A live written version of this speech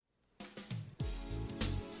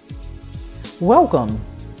Welcome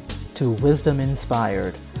to Wisdom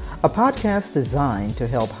Inspired, a podcast designed to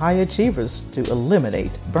help high achievers to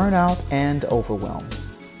eliminate burnout and overwhelm.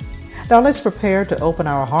 Now let's prepare to open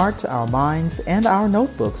our hearts, our minds, and our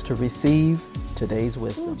notebooks to receive today's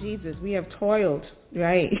wisdom. Jesus, we have toiled,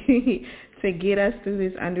 right, to get us through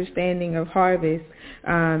this understanding of harvest.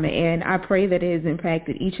 And I pray that it has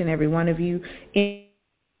impacted each and every one of you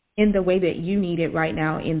in the way that you need it right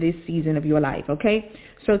now in this season of your life, okay?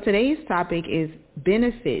 So today's topic is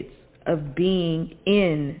benefits of being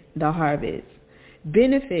in the harvest.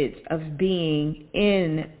 Benefits of being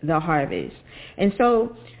in the harvest. And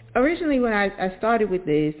so originally when I started with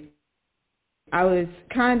this, I was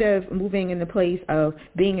kind of moving in the place of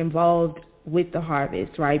being involved with the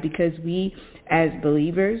harvest, right? Because we as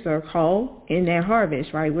believers are called in that harvest,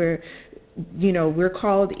 right? We're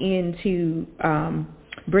called into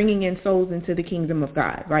bringing in souls into the kingdom of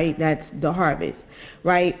God, right? That's the harvest,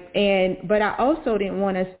 right? But I also didn't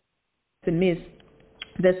want us to miss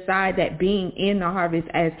the side that being in the harvest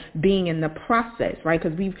as being in the process, right?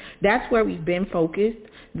 Because that's where we've been focused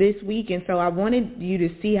this week. And so I wanted you to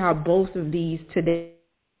see how both of these today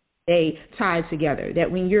tie together, that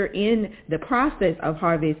when you're in the process of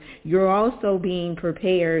harvest, you're also being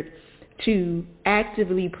prepared to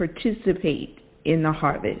actively participate in the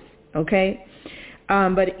harvest, okay?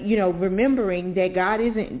 But remembering that God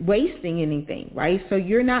isn't wasting anything, right? So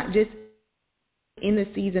you're not just in the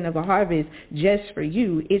season of a harvest just for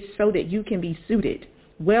you. It's so that you can be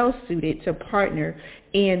well suited to partner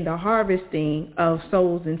in the harvesting of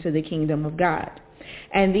souls into the kingdom of God.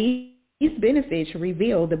 And these benefits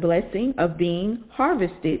reveal the blessing of being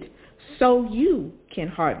harvested so you can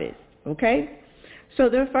harvest, okay? So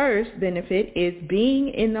the first benefit is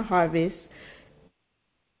being in the harvest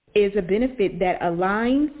is a benefit that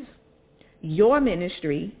aligns your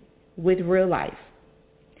ministry with real life.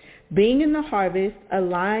 Being in the harvest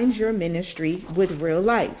aligns your ministry with real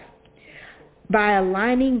life by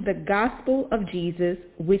aligning the gospel of Jesus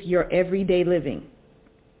with your everyday living.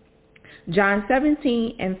 John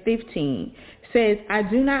 17:15 says, I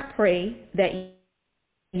do not pray that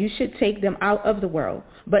you should take them out of the world,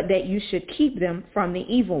 but that you should keep them from the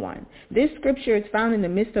evil one. This scripture is found in the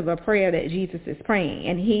midst of a prayer that Jesus is praying.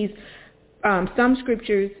 And he's, some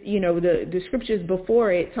scriptures, the scriptures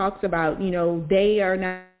before it talks about, they are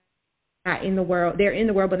not in the world, they're in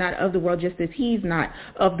the world, but not of the world, just as he's not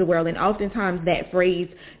of the world. And oftentimes that phrase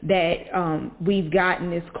that we've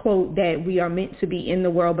gotten, this quote that we are meant to be in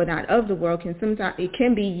the world, but not of the world, it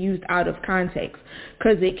can be used out of context,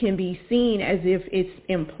 because it can be seen as if it's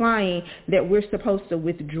implying that we're supposed to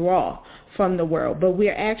withdraw from the world, but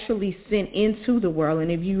we're actually sent into the world. And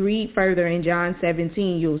if you read further in John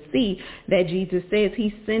 17, you'll see that Jesus says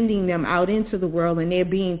he's sending them out into the world, and they're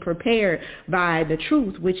being prepared by the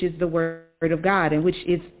truth, which is the word of God, and which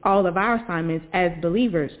is all of our assignments as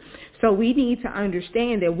believers. So we need to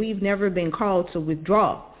understand that we've never been called to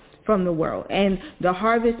withdraw from the world, and the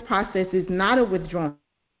harvest process is not a withdrawal.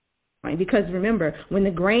 Because remember, when the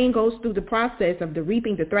grain goes through the process of the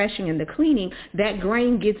reaping, the thrashing, and the cleaning, that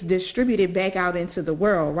grain gets distributed back out into the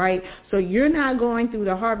world, right? So you're not going through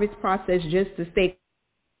the harvest process just to stay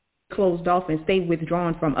closed off and stay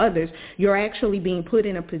withdrawn from others. You're actually being put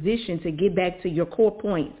in a position to get back to your core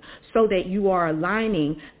points so that you are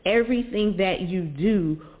aligning everything that you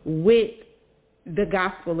do with the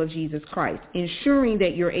gospel of Jesus Christ, ensuring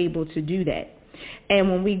that you're able to do that. And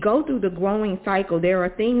when we go through the growing cycle, there are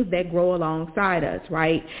things that grow alongside us,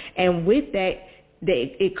 right? And with that,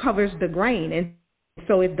 it covers the grain. And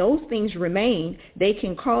so if those things remain, they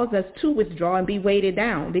can cause us to withdraw and be weighted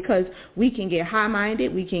down, because we can get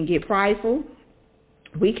high-minded, we can get prideful.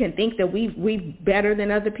 We can think that we're better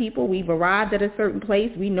than other people. We've arrived at a certain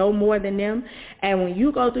place. We know more than them. And when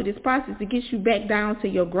you go through this process, it gets you back down to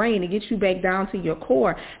your grain. It gets you back down to your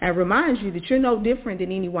core and reminds you that you're no different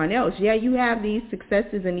than anyone else. Yeah, you have these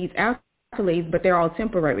successes and these accolades, but they're all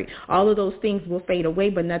temporary. All of those things will fade away,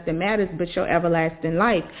 but nothing matters but your everlasting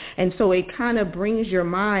life. And so it kind of brings your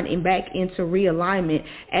mind back into realignment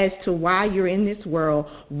as to why you're in this world,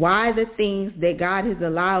 why the things that God has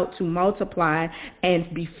allowed to multiply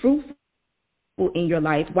and be fruitful in your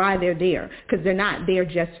life, why they're there. Because they're not there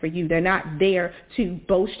just for you. They're not there to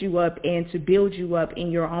boast you up and to build you up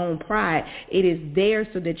in your own pride. It is there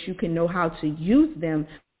so that you can know how to use them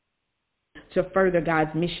to further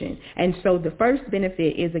God's mission. And so the first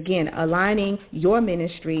benefit is, again, aligning your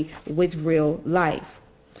ministry with real life.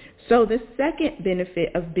 So the second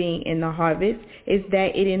benefit of being in the harvest is that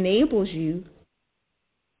it enables you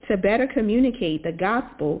to better communicate the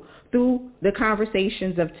gospel through the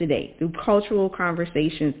conversations of today, through cultural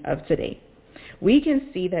conversations of today. we can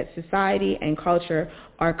see that society and culture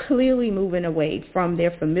are clearly moving away from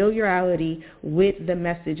their familiarity with the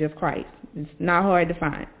message of Christ. It's not hard to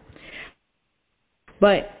find.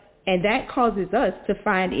 And that causes us to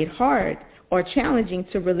find it hard or challenging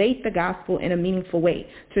to relate the gospel in a meaningful way,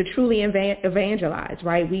 to truly evangelize,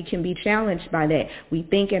 right? We can be challenged by that. We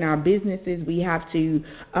think in our businesses we have to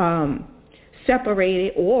separate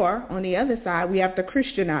it, or on the other side, we have to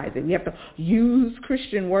Christianize it. We have to use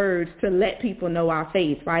Christian words to let people know our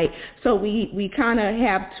faith, right? So we kind of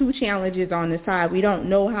have two challenges on the side. We don't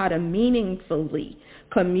know how to meaningfully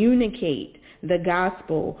communicate the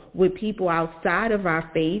gospel with people outside of our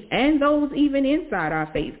faith and those even inside our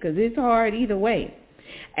faith, because it's hard either way.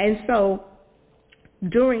 And so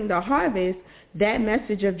during the harvest, that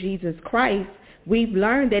message of Jesus Christ, we've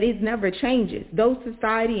learned that it never changes. Though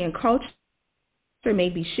society and culture may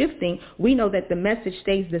be shifting, we know that the message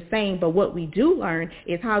stays the same, but what we do learn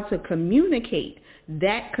is how to communicate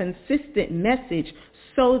that consistent message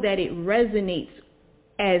so that it resonates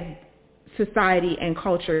as society and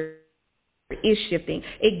culture is shifting.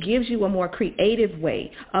 It gives you a more creative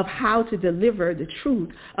way of how to deliver the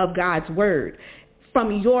truth of God's word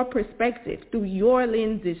from your perspective, through your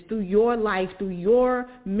lenses, through your life, through your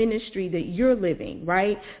ministry that you're living,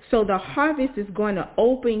 right? So the harvest is going to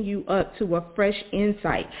open you up to a fresh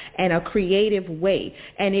insight and a creative way,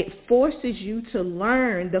 and it forces you to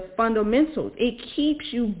learn the fundamentals. It keeps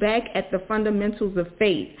you back at the fundamentals of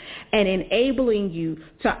faith and enabling you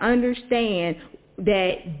to understand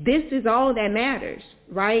that this is all that matters,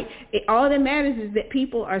 right? All that matters is that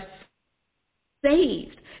people are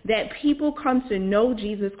saved, that people come to know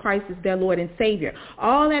Jesus Christ as their Lord and Savior.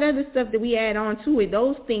 All that other stuff that we add on to it,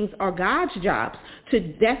 those things are God's jobs.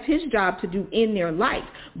 That's his job to do in their life.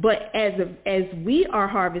 But as we are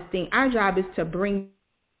harvesting, our job is to bring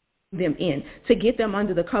them in, to get them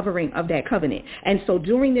under the covering of that covenant. And so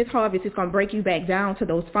during this harvest, it's going to break you back down to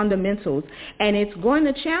those fundamentals, and it's going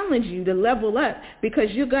to challenge you to level up, because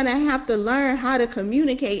you're going to have to learn how to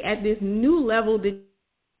communicate at this new level that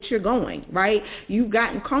you're going, right? You've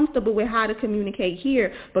gotten comfortable with how to communicate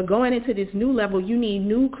here, but going into this new level, you need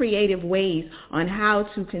new creative ways on how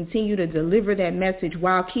to continue to deliver that message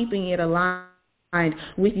while keeping it aligned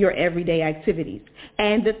with your everyday activities.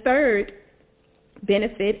 And the third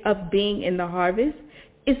benefit of being in the harvest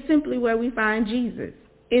is simply where we find Jesus.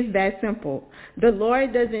 It's that simple. The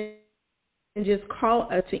Lord doesn't just call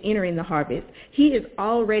us to enter in the harvest. He is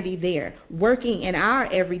already there, working in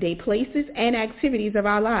our everyday places and activities of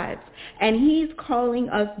our lives. And he's calling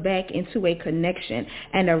us back into a connection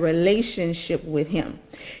and a relationship with him.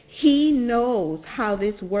 He knows how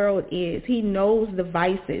this world is. He knows the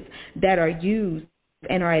vices that are used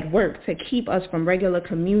and are at work to keep us from regular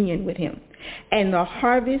communion with him. And the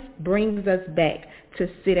harvest brings us back to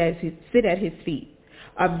sit at his feet.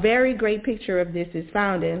 A very great picture of this is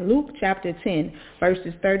found in Luke chapter 10,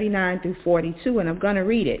 verses 39 through 42, and I'm going to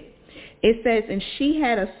read it. It says, "And she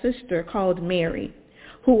had a sister called Mary,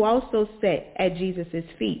 who also sat at Jesus'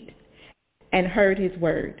 feet and heard his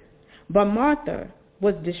word. But Martha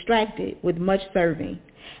was distracted with much serving,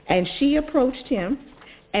 and she approached him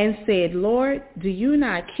and said, 'Lord, do you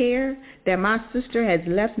not care that my sister has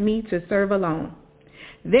left me to serve alone?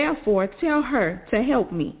 Therefore, tell her to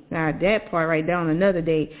help me.'" Now, that part right there on another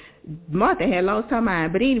day, Martha had lost her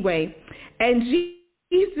mind. But anyway, and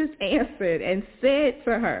Jesus answered and said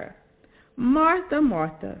to her, "Martha,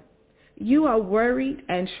 Martha, you are worried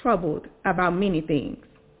and troubled about many things,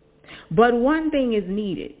 but one thing is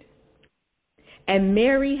needed, and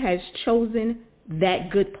Mary has chosen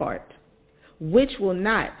that good part, which will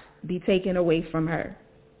not be taken away from her."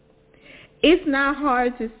 It's not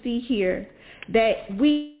hard to see here that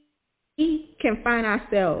we can find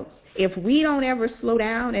ourselves, if we don't ever slow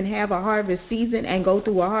down and have a harvest season and go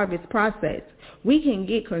through a harvest process, we can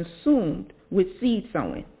get consumed with seed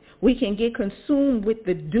sowing. We can get consumed with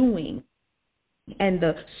the doing and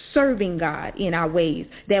the serving God in our ways,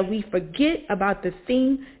 that we forget about the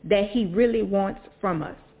thing that he really wants from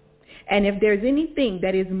us. And if there's anything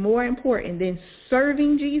that is more important than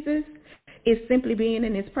serving Jesus, it's simply being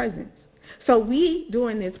in his presence. So we,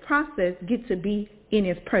 during this process, get to be in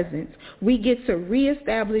his presence. We get to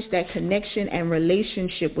reestablish that connection and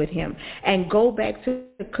relationship with him and go back to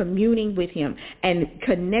communing with him and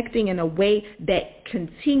connecting in a way that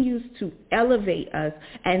continues to elevate us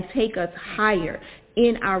and take us higher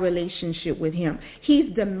in our relationship with him. He's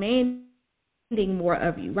demanding more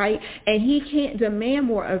of you, right? And he can't demand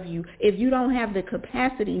more of you if you don't have the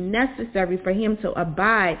capacity necessary for him to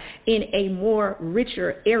abide in a more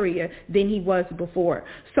richer area than he was before.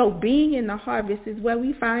 So being in the harvest is where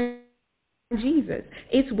we find Jesus.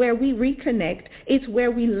 It's where we reconnect. It's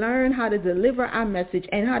where we learn how to deliver our message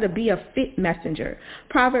and how to be a fit messenger.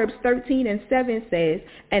 Proverbs 13:7 says,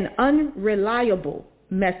 an unreliable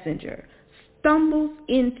messenger stumbles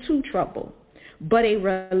into trouble, but a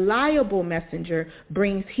reliable messenger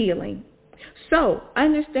brings healing. So,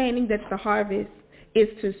 understanding that the harvest is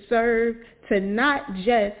to serve to not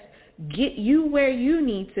just get you where you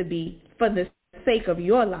need to be for the sake of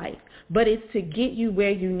your life, but it's to get you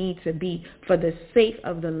where you need to be for the sake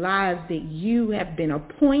of the lives that you have been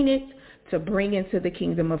appointed to bring into the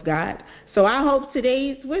kingdom of God. So I hope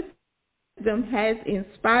today's wisdom has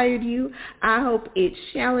inspired you. I hope it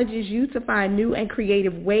challenges you to find new and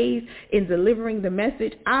creative ways in delivering the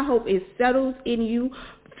message. I hope it settles in you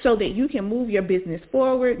so that you can move your business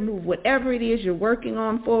forward, move whatever it is you're working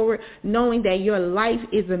on forward, knowing that your life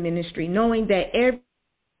is a ministry, knowing that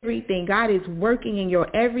everything God is working in your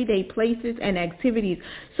everyday places and activities.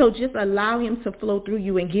 So just allow him to flow through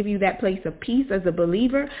you and give you that place of peace as a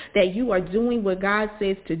believer, that you are doing what God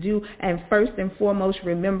says to do. And first and foremost,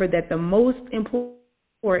 remember that the most important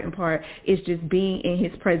part is just being in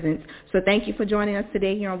his presence. So thank you for joining us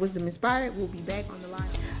today here on Wisdom Inspired. We'll be back on the line.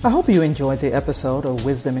 I hope you enjoyed the episode of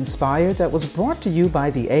Wisdom Inspired that was brought to you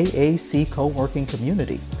by the AAC Co-working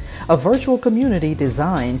Community, a virtual community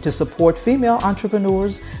designed to support female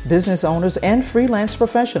entrepreneurs, business owners, and freelance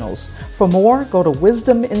professionals. For more, go to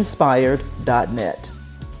wisdominspired.net.